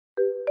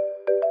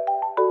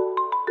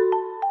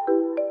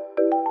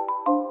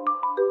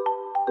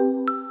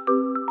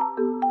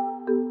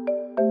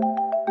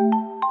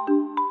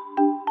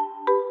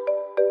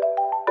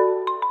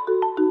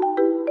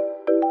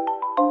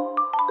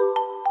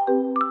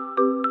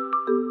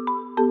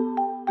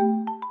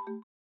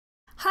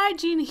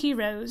Hygiene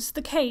Heroes,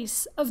 The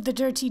Case of the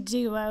Dirty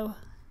Duo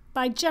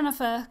by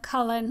Jennifer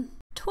Cullen.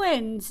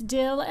 Twins,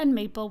 Dill and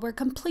Maple, were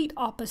complete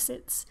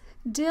opposites.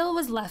 Dill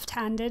was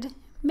left-handed,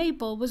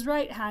 Maple was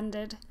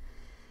right-handed.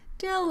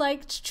 Dill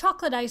liked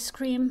chocolate ice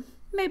cream,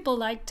 Maple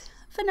liked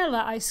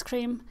vanilla ice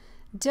cream.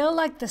 Dill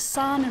liked the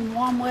sun and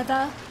warm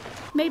weather,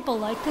 Maple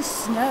liked the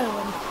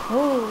snow and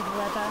cold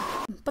weather.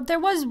 But there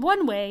was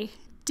one way.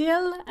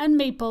 Dill and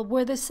Maple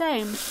were the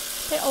same.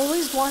 They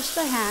always washed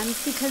their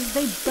hands because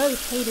they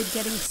both hated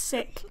getting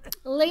sick.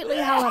 Lately,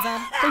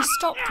 however, they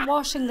stopped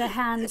washing their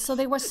hands, so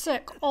they were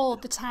sick all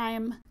the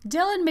time.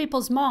 Dill and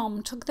Maple's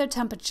mom took their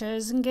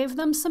temperatures and gave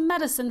them some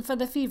medicine for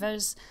the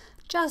fevers.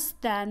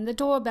 Just then, the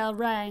doorbell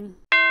rang.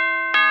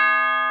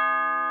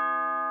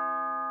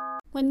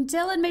 When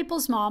Dill and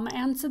Maple's mom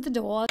answered the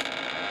door,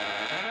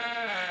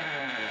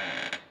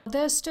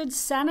 there stood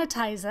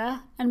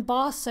sanitizer and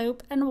bar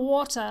soap and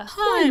water.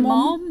 Hi,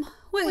 Mom.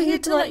 We're here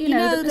to let you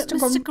know that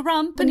Mr.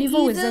 Grump, an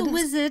evil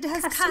wizard,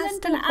 has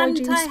cast an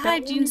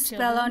anti-hygiene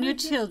spell on your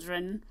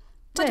children.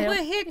 But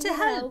we're here to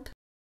help,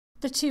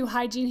 the two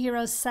hygiene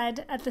heroes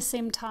said at the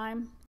same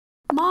time.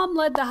 Mom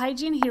led the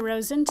hygiene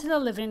heroes into the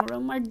living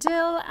room where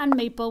Dill and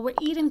Maple were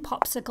eating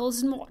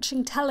popsicles and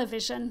watching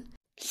television.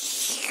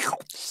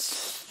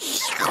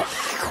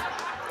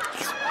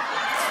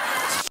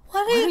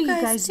 What are you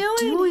guys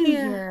doing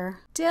here?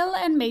 Dill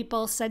and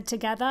Maple said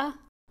together.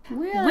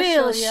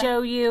 We'll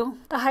show you,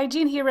 the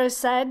hygiene heroes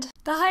said.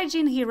 The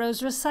hygiene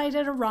heroes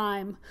recited a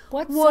rhyme.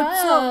 What's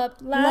up?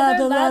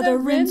 Lather, lather,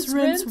 rinse,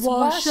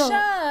 wash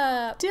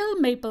up. Dill,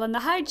 Maple, and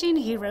the hygiene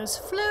heroes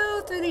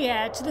flew through the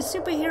air to the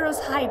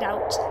superheroes'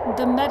 hideout,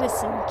 the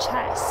medicine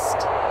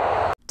chest.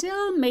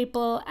 Dill,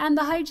 Maple, and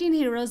the hygiene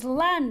heroes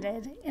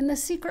landed in the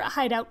secret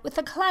hideout with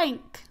a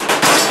clank.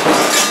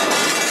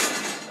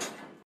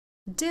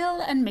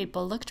 Dill and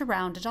Maple looked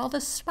around at all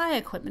the spy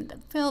equipment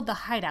that filled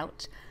the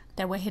hideout.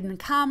 There were hidden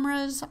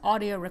cameras,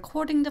 audio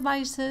recording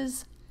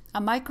devices,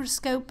 a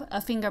microscope, a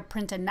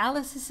fingerprint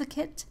analysis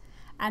kit,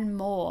 and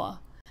more.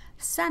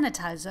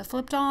 Sanitizer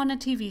flipped on a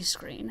TV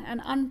screen. An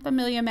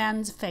unfamiliar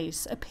man's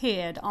face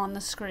appeared on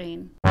the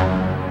screen.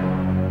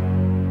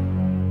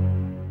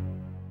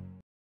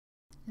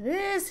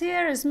 This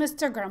here is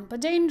Mr. Grump, a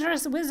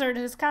dangerous wizard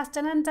who's cast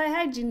an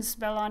anti-hygiene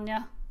spell on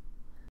you,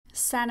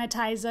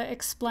 Sanitizer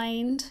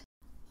explained.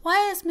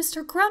 Why is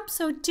Mr. Grump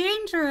so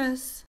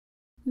dangerous?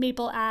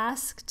 Maple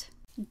asked.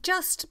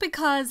 Just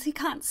because he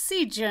can't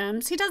see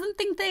germs, he doesn't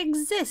think they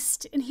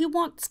exist, and he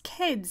wants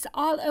kids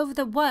all over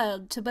the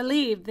world to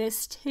believe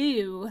this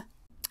too,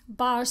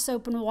 Bar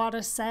Soap and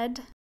Water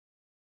said.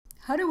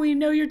 How do we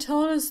know you're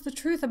telling us the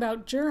truth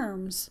about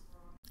germs?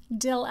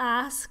 Dill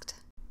asked.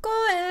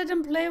 Go ahead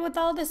and play with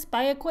all the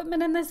spy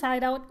equipment in this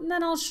hideout, and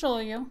then I'll show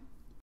you,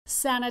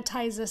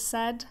 Sanitizer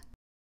said.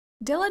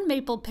 Dill and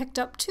Maple picked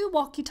up two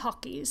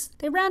walkie-talkies.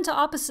 They ran to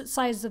opposite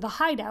sides of the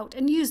hideout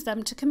and used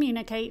them to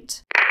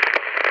communicate.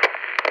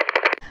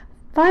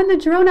 Find the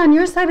drone on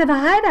your side of the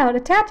hideout,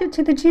 attach it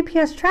to the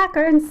GPS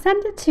tracker, and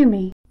send it to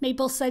me,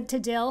 Maple said to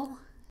Dill.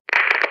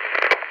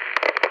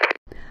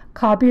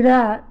 Copy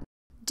that,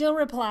 Dill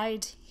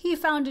replied. He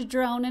found a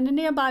drone in a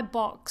nearby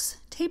box,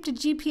 taped a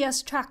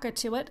GPS tracker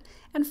to it,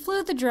 and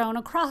flew the drone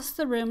across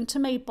the room to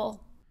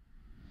Maple.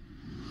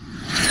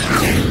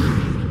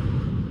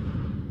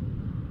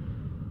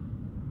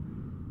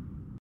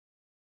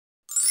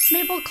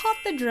 Maple caught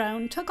the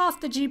drone, took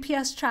off the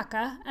GPS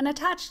tracker, and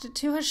attached it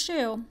to her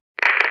shoe.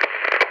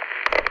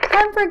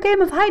 Time for a game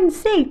of hide and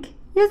seek.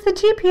 Use the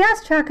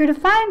GPS tracker to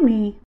find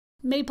me,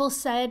 Maple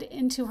said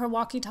into her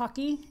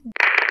walkie-talkie.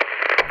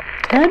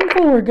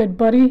 10-4, good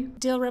buddy,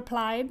 Dill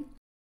replied.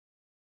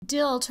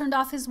 Dill turned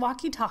off his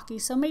walkie-talkie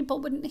so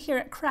Maple wouldn't hear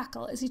it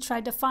crackle as he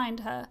tried to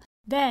find her.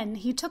 Then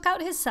he took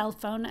out his cell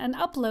phone and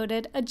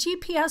uploaded a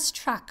GPS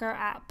tracker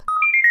app.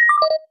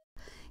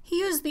 He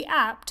used the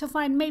app to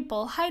find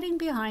Maple hiding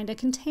behind a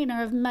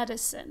container of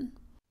medicine.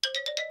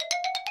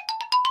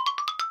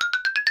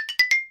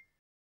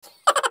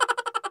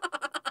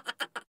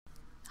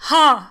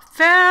 Ha!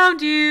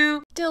 Found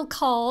you! Dill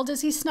called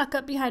as he snuck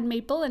up behind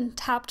Maple and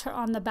tapped her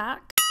on the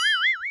back.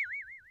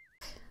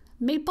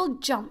 Maple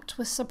jumped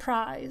with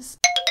surprise.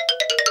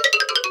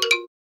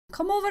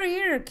 Come over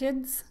here,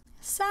 kids,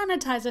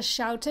 Sanitizer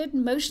shouted,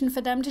 and motioned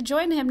for them to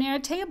join him near a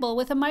table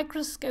with a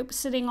microscope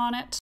sitting on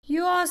it.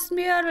 You asked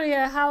me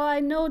earlier how I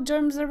know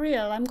germs are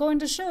real. I'm going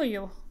to show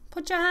you.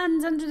 Put your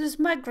hands under this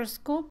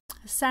microscope,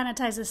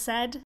 Sanitizer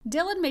said.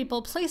 Dill and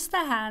Maple placed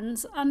their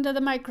hands under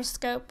the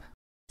microscope.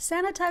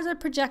 Sanitizer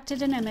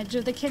projected an image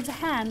of the kids'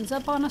 hands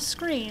up on a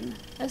screen.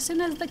 As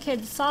soon as the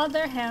kids saw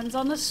their hands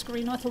on the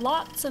screen with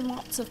lots and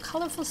lots of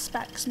colorful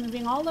specks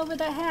moving all over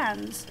their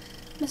hands,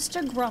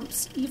 Mr.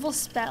 Grump's evil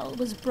spell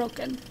was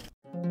broken.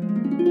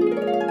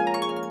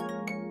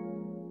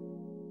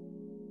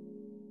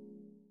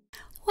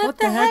 What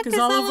the heck is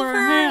all over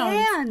our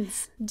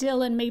hands?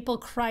 Dill and Maple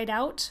cried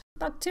out.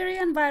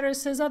 Bacteria and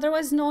viruses,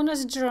 otherwise known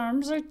as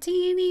germs, are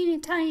teeny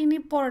tiny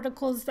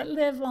particles that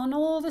live on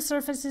all the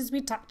surfaces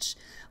we touch.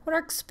 We're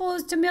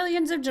exposed to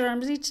millions of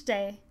germs each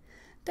day.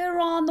 They're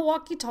on the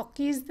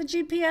walkie-talkies, the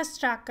GPS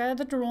tracker,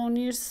 the drone,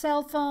 your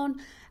cell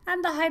phone,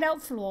 and the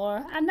hideout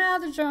floor, and now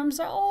the germs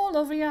are all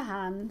over your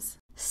hands,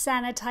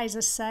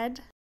 Sanitizer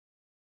said.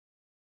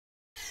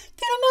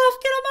 Get 'em off!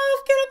 Get 'em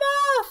off! Get 'em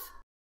off!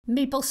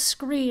 Maple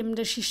screamed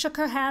as she shook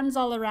her hands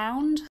all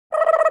around.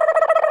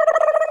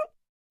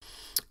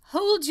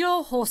 Hold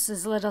your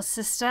horses, little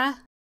sister,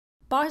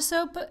 Bar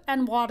Soap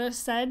and Water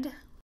said.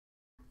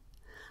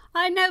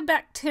 I know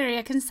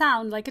bacteria can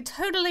sound like a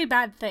totally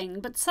bad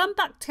thing, but some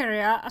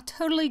bacteria are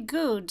totally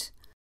good.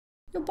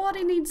 Your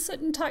body needs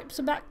certain types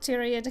of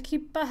bacteria to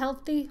keep a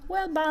healthy,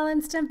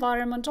 well-balanced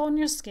environment on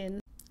your skin,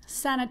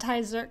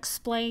 Sanitizer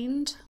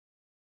explained.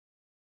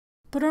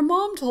 But our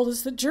mom told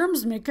us that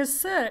germs make us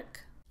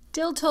sick,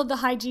 Dill told the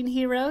hygiene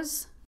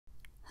heroes.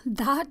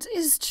 That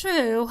is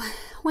true.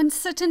 When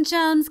certain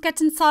germs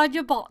get inside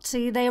your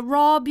body, they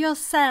rob your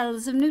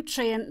cells of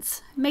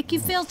nutrients, make you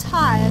feel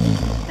tired,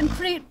 and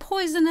create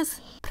poisonous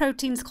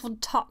proteins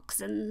called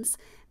toxins.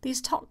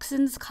 These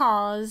toxins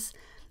cause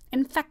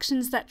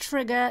infections that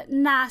trigger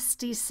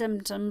nasty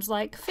symptoms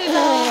like fever,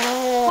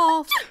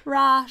 cough,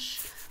 rash,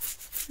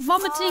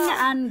 vomiting,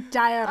 and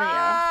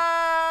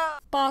diarrhea,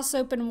 Bar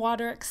Soap and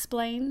Water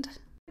explained.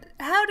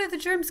 How do the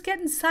germs get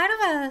inside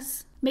of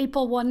us?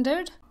 Maple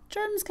wondered.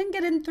 Germs can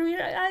get in through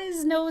your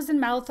eyes, nose, and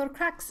mouth, or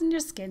cracks in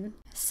your skin,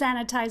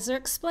 Sanitizer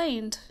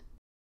explained.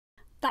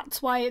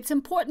 That's why it's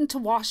important to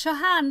wash your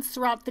hands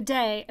throughout the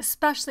day,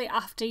 especially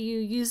after you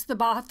use the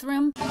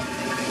bathroom.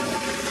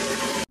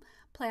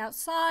 Play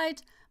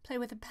outside, play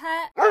with a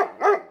pet,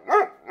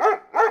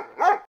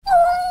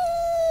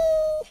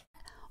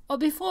 or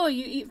before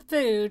you eat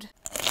food,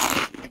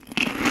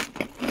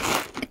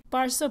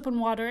 Bar Soap and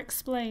Water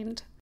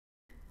explained.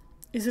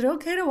 Is it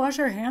okay to wash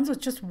our hands with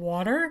just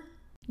water?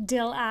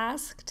 Dill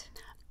asked.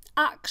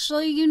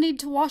 Actually, you need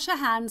to wash your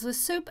hands with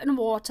soap and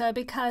water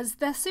because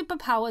their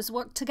superpowers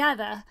work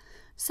together.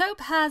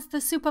 Soap has the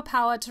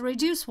superpower to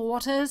reduce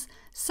water's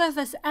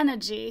surface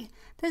energy.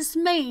 This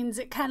means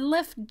it can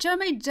lift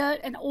germy dirt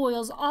and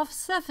oils off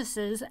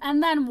surfaces,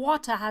 and then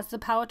water has the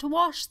power to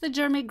wash the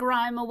germy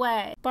grime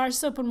away, Bar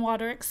Soap and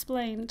Water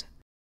explained.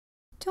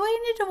 Do we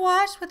need to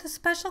wash with a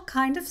special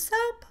kind of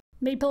soap?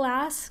 Maple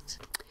asked.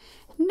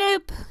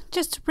 Nope,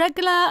 just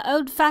regular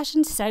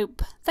old-fashioned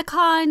soap. The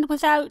kind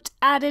without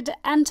added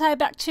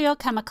antibacterial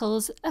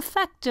chemicals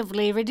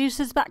effectively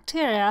reduces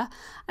bacteria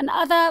and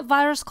other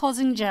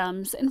virus-causing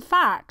germs. In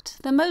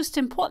fact, the most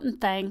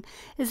important thing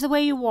is the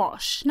way you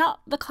wash, not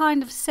the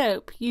kind of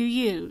soap you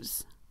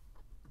use.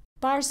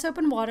 Bar Soap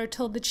and Water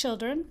told the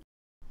children.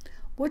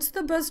 What's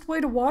the best way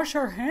to wash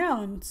our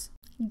hands?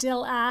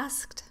 Dill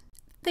asked.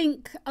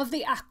 Think of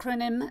the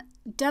acronym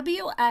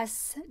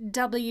WSWD,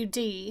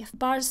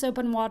 Bar Soap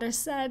and Water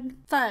said.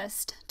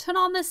 First, turn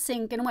on the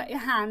sink and wet your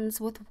hands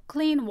with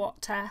clean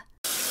water.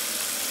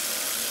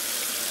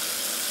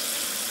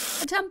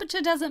 The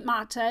temperature doesn't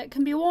matter. It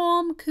can be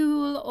warm,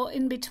 cool, or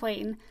in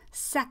between.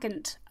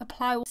 Second,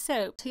 apply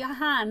soap to your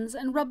hands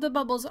and rub the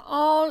bubbles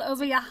all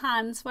over your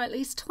hands for at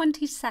least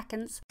 20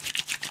 seconds.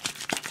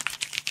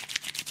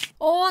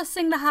 Or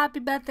sing the happy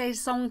birthday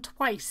song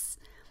twice.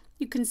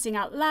 You can sing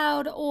out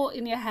loud or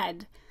in your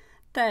head.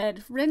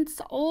 Third, rinse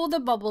all the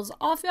bubbles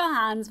off your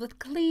hands with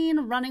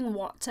clean running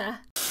water.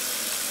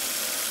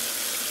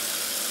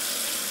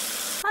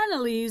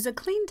 Finally, use a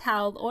clean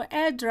towel or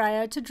air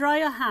dryer to dry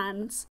your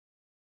hands.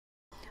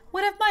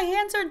 What if my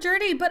hands are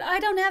dirty but I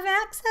don't have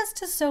access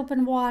to soap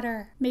and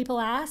water? Maple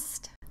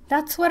asked.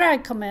 That's where I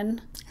come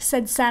in,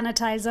 said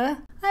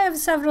Sanitizer. I have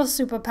several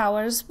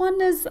superpowers. One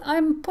is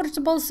I'm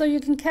portable so you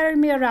can carry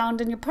me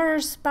around in your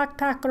purse,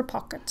 backpack, or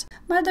pocket.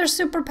 My other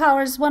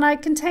superpower is when I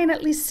contain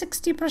at least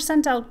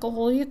 60%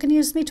 alcohol, you can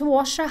use me to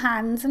wash your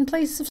hands in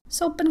place of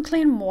soap and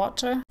clean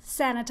water,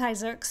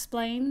 Sanitizer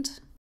explained.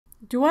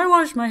 Do I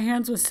wash my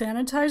hands with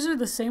sanitizer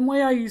the same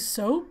way I use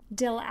soap?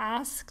 Dill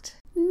asked.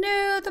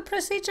 No, the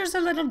procedure's a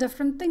little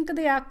different. Think of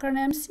the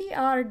acronym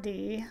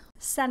CRD,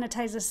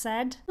 Sanitizer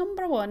said.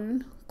 Number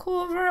 1,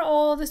 cover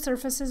all the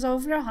surfaces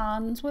of your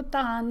hands with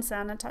the hand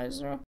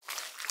sanitizer.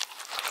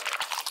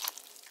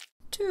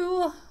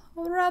 2,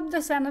 rub the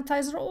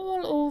sanitizer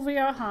all over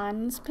your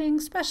hands, paying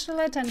special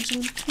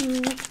attention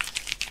to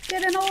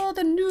getting all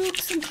the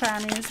nooks and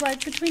crannies,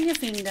 like between your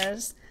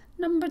fingers.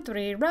 Number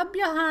 3, rub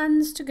your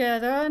hands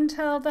together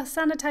until the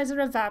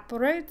sanitizer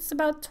evaporates,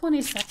 about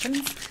 20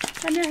 seconds,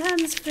 and your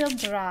hands feel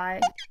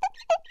dry.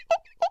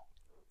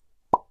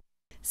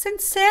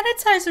 Since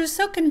sanitizer is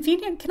so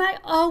convenient, can I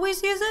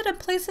always use it in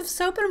place of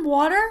soap and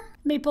water?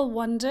 Maple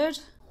wondered.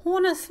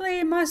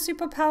 Honestly, my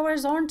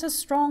superpowers aren't as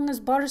strong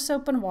as Bar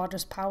Soap and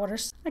Water's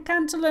powers. I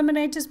can't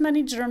eliminate as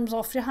many germs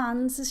off your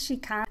hands as she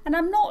can, and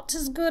I'm not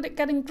as good at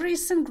getting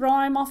grease and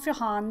grime off your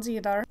hands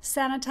either,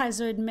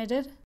 Sanitizer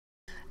admitted.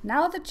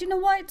 Now that you know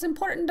why it's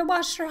important to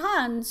wash your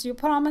hands, you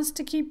promise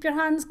to keep your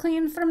hands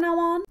clean from now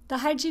on? The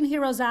hygiene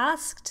heroes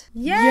asked.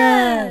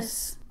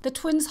 Yes! The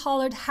twins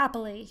hollered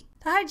happily.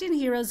 The hygiene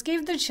heroes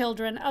gave their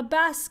children a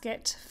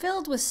basket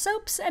filled with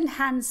soaps and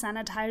hand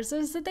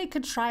sanitizers that they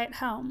could try at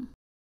home.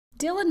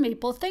 Dill and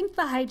Maple thanked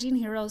the hygiene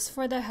heroes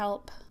for their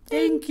help.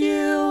 Thank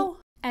you!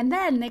 And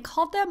then they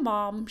called their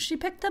mom, she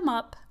picked them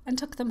up, and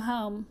took them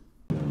home.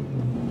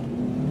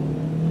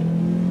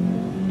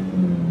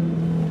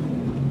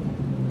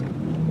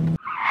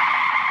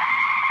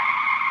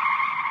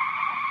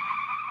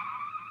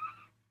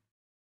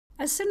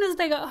 As soon as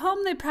they got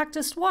home, they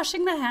practiced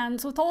washing their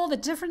hands with all the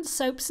different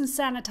soaps and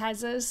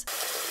sanitizers.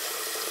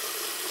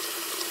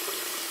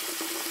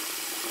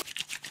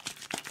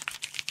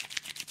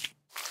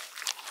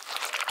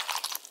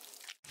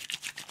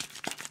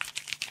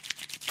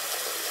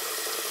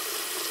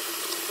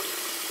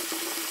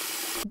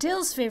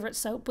 Dill's favorite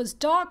soap was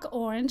dark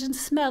orange and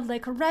smelled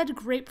like red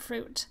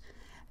grapefruit.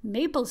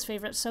 Maple's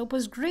favorite soap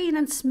was green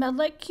and smelled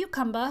like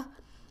cucumber.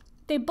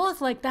 They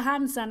both liked the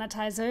hand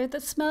sanitizer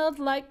that smelled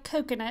like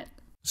coconut.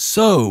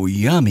 So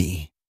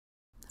yummy.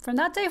 From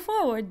that day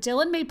forward, Dill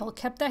and Maple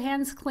kept their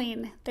hands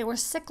clean. They were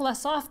sick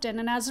less often,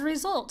 and as a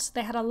result,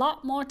 they had a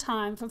lot more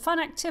time for fun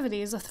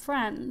activities with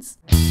friends.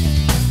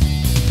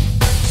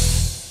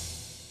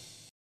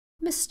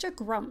 Mr.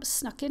 Grump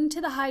snuck into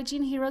the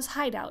Hygiene Heroes'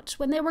 hideout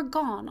when they were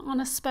gone on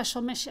a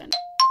special mission.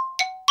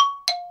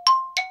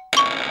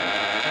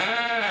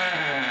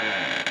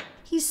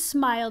 He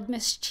smiled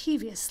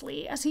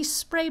mischievously as he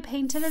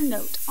spray-painted a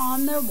note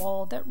on their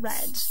wall that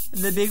read,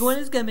 "The big one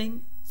is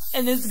coming,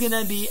 and it's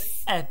gonna be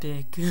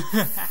epic."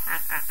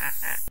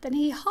 Then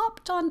he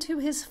hopped onto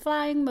his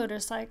flying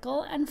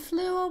motorcycle and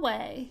flew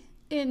away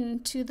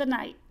into the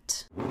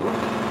night.